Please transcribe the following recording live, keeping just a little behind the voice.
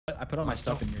I put all my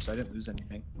stuff in here, so I didn't lose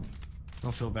anything.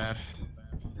 Don't feel bad.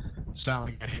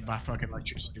 Silent got hit by fucking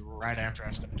electricity right after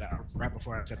I stepped out, right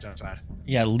before I stepped outside.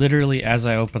 Yeah, literally as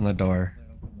I opened the door.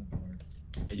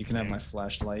 You can have my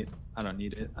flashlight. I don't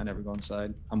need it. I never go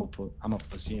inside. I'm a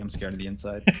pussy. I'm scared of the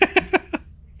inside.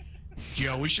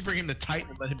 Yo, we should bring him to Titan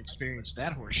and let him experience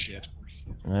that horse shit.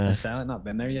 Has Silent not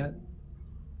been there yet?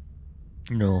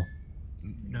 No.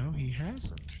 No, he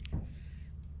hasn't.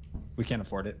 We can't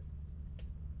afford it.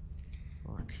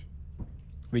 Fuck.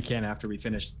 We can after we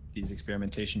finish these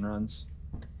experimentation runs.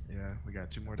 Yeah, we got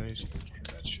 2 more days. We can't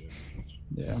do that shit.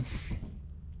 Yeah.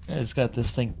 Yeah, it's got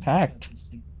this thing packed.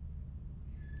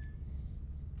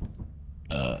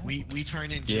 We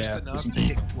turn in just Yeah, enough to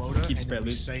hit quota, keep and spare then we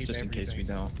loot save just in case we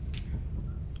don't.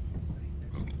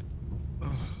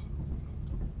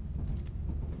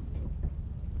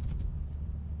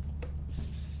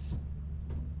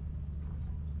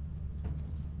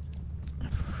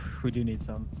 We do need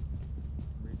some.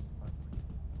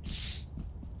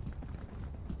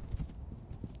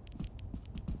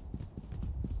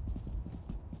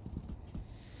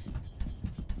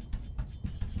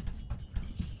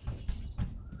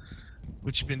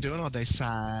 What you been doing all day,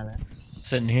 Silent?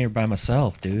 Sitting here by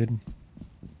myself, dude.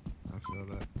 I feel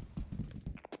that.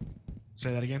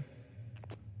 Say that again.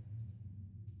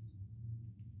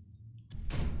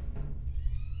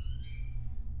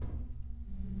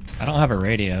 I don't have a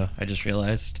radio, I just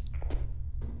realized.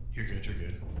 You're good, you're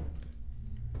good.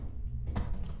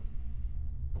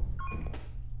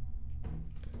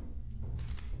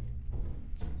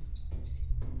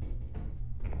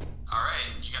 Alright,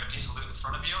 you got a piece of loot in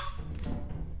front of you?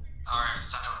 Alright,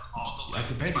 it's time to all the loot. Like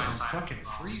the baby, by I'm Silent. fucking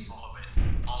freezing. All of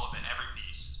it, every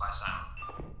piece is by Silent.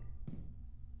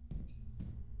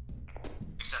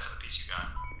 Except for the piece you got.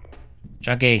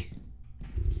 Chunky,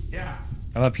 Yeah.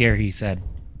 I'm up here, he said.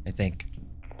 I think.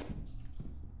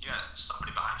 You got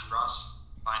somebody behind you, Ross?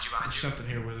 Behind There's you? something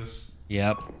here with us.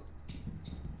 Yep.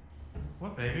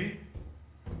 What, baby?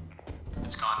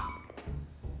 It's gone.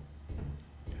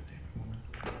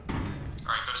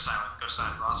 Alright, go to Silent. Go to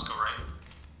Silent. Ross, go right.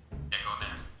 Yeah, go in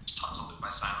there. There's tons of loot by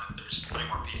Silent. There's 3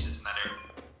 more pieces in that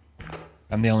area.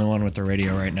 I'm the only one with the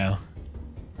radio right now.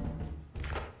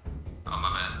 Oh,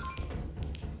 my bad.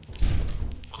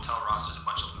 We'll tell Ross there's a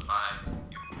bunch of loot by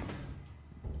you.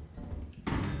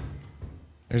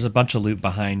 There's a bunch of loot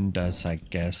behind us, I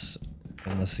guess.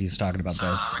 Unless he's talking about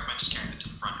So, this. I recommend just carrying it to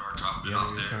the front door, dropping it Yeah, off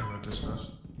he was there. talking about this stuff.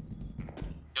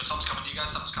 Yo, something's coming to you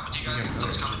guys, something's coming to you guys, We got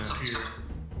something's another coming, engine something's up here.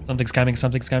 coming. Something's coming,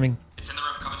 something's coming. It's in the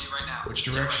room, coming to you right now. Which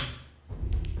To the direction?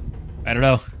 right. I don't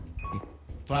know.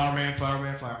 Flower man, flower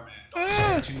man, flower man.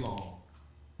 Don't stay too long.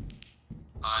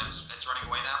 It's running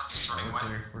away now. It's running We're away.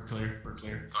 clear, we're clear, we're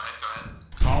clear. Go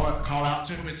ahead. Call out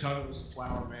to him and tell him it was the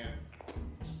flower man.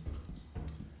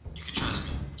 You can trust me.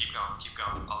 Keep going, keep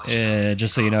going. I'll let you know.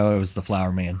 Just so you know, it was the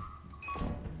flower man.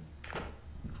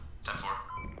 10-4.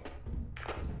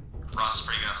 Ross is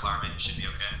pretty good at flower man. You should be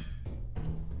okay.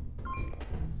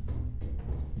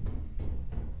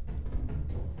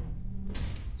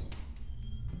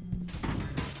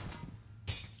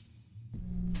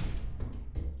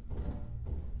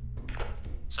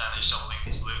 Silent, you're still holding a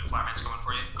piece of loot. Flower man's coming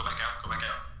for you. Go back out. Go back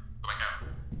out. Go back out.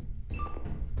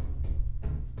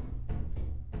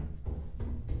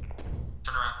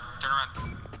 Turn around. Turn around.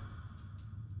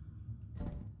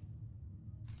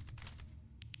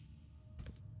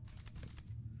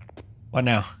 What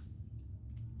now?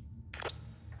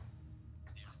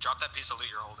 Drop that piece of loot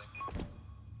you're holding.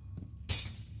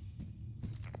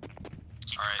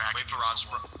 Alright, wait for Ross.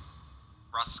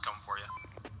 Ross is coming for you.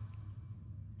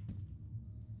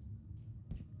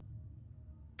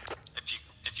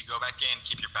 If you go back in,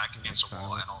 keep your back against the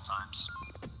wall at all times.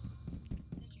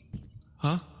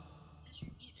 Huh?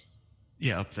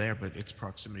 Yeah, up there, but it's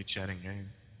proximity chatting game.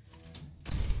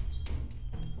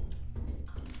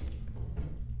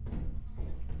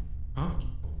 Huh?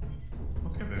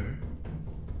 Okay, baby.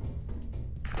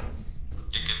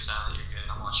 You're good, Silent. You're good.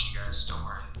 I'm watching you guys. Don't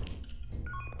worry.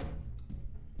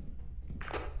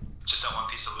 Just that one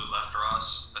piece of loot left for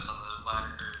us. That's on the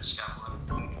ladder or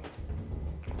scaffolding.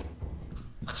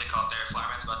 I'd say call it there.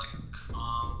 Flowerman's about to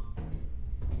come.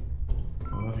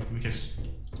 I love you, Lucas.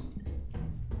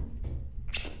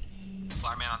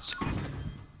 Flowerman on.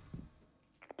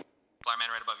 Flowerman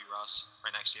right above you, Ross.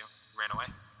 Right next to you. Ran away.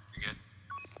 You're good.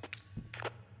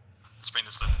 Let's bring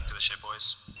this loot to the ship,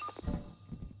 boys.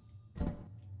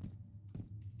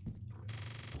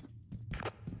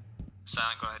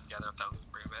 Silent, go ahead and gather up that loot.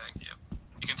 Bring it back. Yep.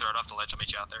 You can throw it off the ledge. I'll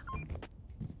meet you out there.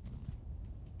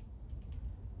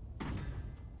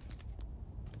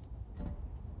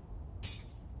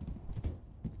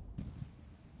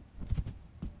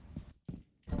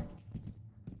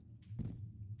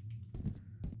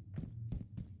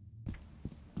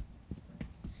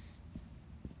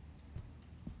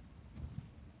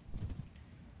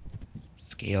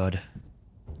 scared.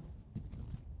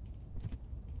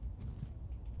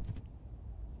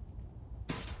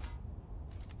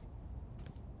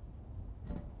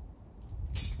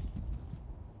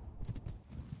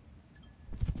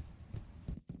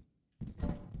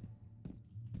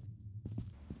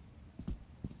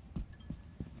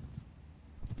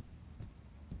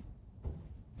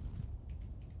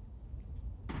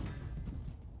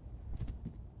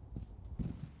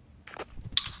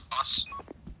 Boss?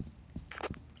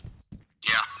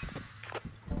 Yeah.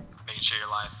 Making sure you're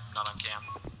live, not on cam.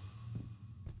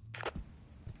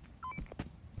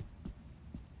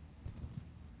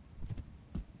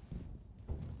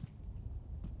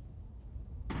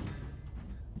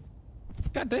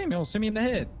 God damn, you'll send me in the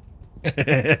head.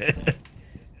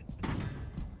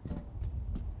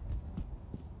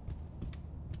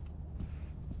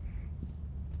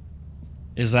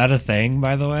 Is that a thing,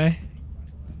 by the way?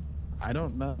 I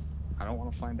don't know. I don't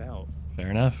want to find out. Fair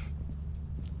enough.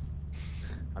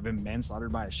 I've been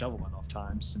manslaughtered by a shovel enough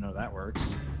times to know that works.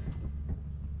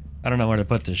 I don't know where to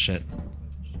put this shit.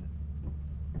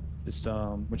 Just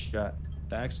what you got?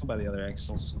 The axle by the other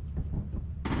axles.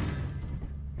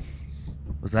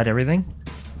 Was that everything?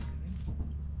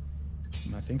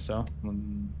 I think so.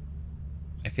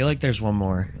 I feel like there's one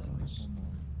more.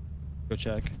 Go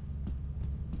check.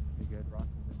 You good, Rock?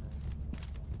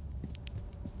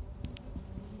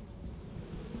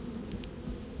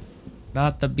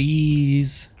 Not the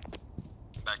bees.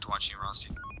 Back to watching Rossi.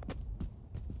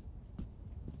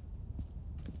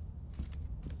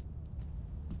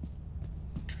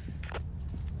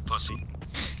 Pussy.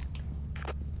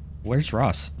 Where's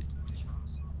Ross?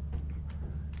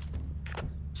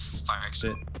 Fire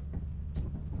exit.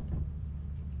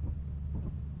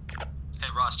 Hey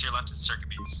Ross, to your left is circuit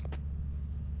beats.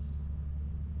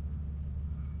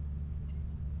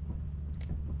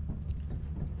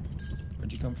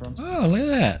 Where'd you come from? Oh, look at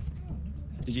that.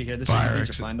 Did you hear the Fire circuit beats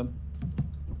or exit. find them?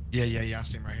 Yeah, I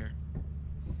see him right here.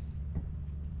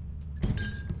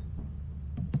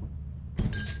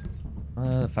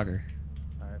 Fucker.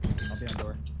 Alright, I'll be on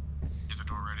door. Get the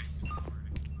door ready.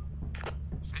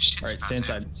 This shit's Alright, about stay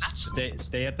inside. to- That's-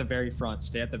 Stay at the very front.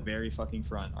 Stay at the very fucking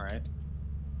front, alright?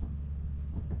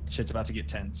 Shit's about to get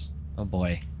tense. Oh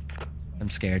boy. I'm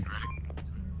scared.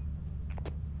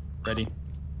 Ready?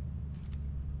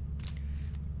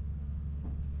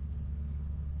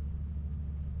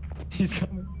 He's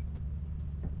coming.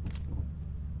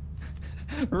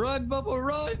 Run, Bubba,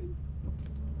 run!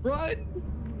 Run!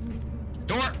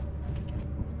 Door!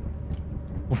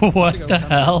 What Go, the come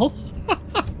hell?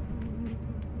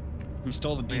 We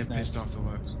stole the Man bee's pissed nest. off the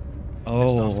locals. Pissed off the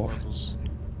Oh, locals.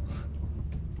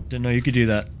 didn't know you could do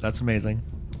that. That's amazing.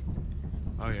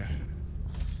 Oh yeah.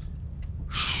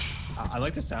 I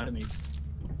like the sound it makes.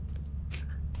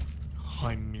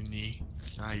 Harmony.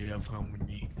 I have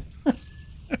harmony.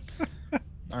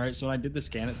 Alright, so when I did the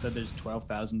scan, it said there's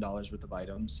 $12,000 worth of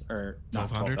items. Or not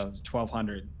 1,200?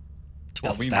 1,200.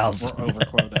 12,000. We're over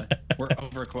quota. We're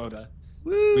over quota.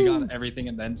 Woo! We got everything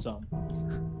and then some.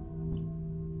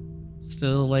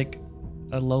 Still like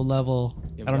a low level.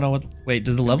 Yeah, I don't know what. Wait,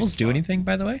 do the gonna be levels do fun. anything,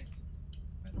 by the way?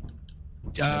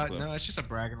 No clue. No, it's just a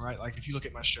bragging right. Like if you look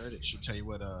at my shirt, it should tell you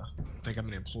what. I think I'm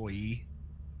an employee.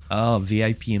 Oh,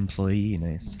 VIP employee.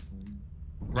 Nice.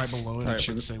 Right below it, Alright, it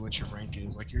should we're- say what your rank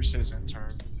is. Like yours says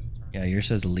intern. Yeah, yours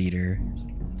says leader.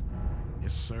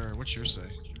 Yes, sir. What's yours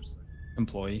say?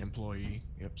 Employee. Employee.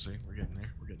 Yep. See, we're getting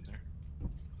there. We're getting there.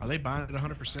 Are they buying it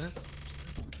 100%?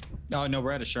 Oh, no,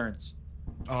 we're at assurance.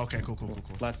 Oh, okay. Cool.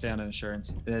 Last day on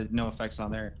insurance. No effects on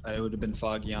there. It would have been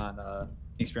foggy on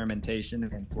experimentation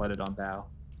and flooded on Vow.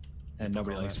 And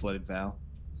nobody all likes that. flooded Vow.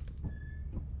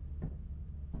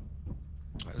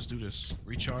 Alright, let's do this.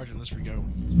 Recharge and let's re-go.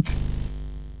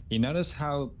 You notice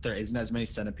how there isn't as many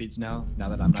centipedes now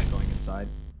that I'm not going inside?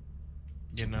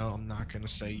 You know, I'm not gonna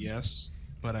say yes,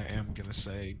 but I am gonna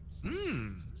say,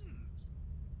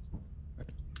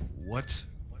 What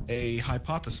a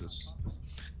hypothesis.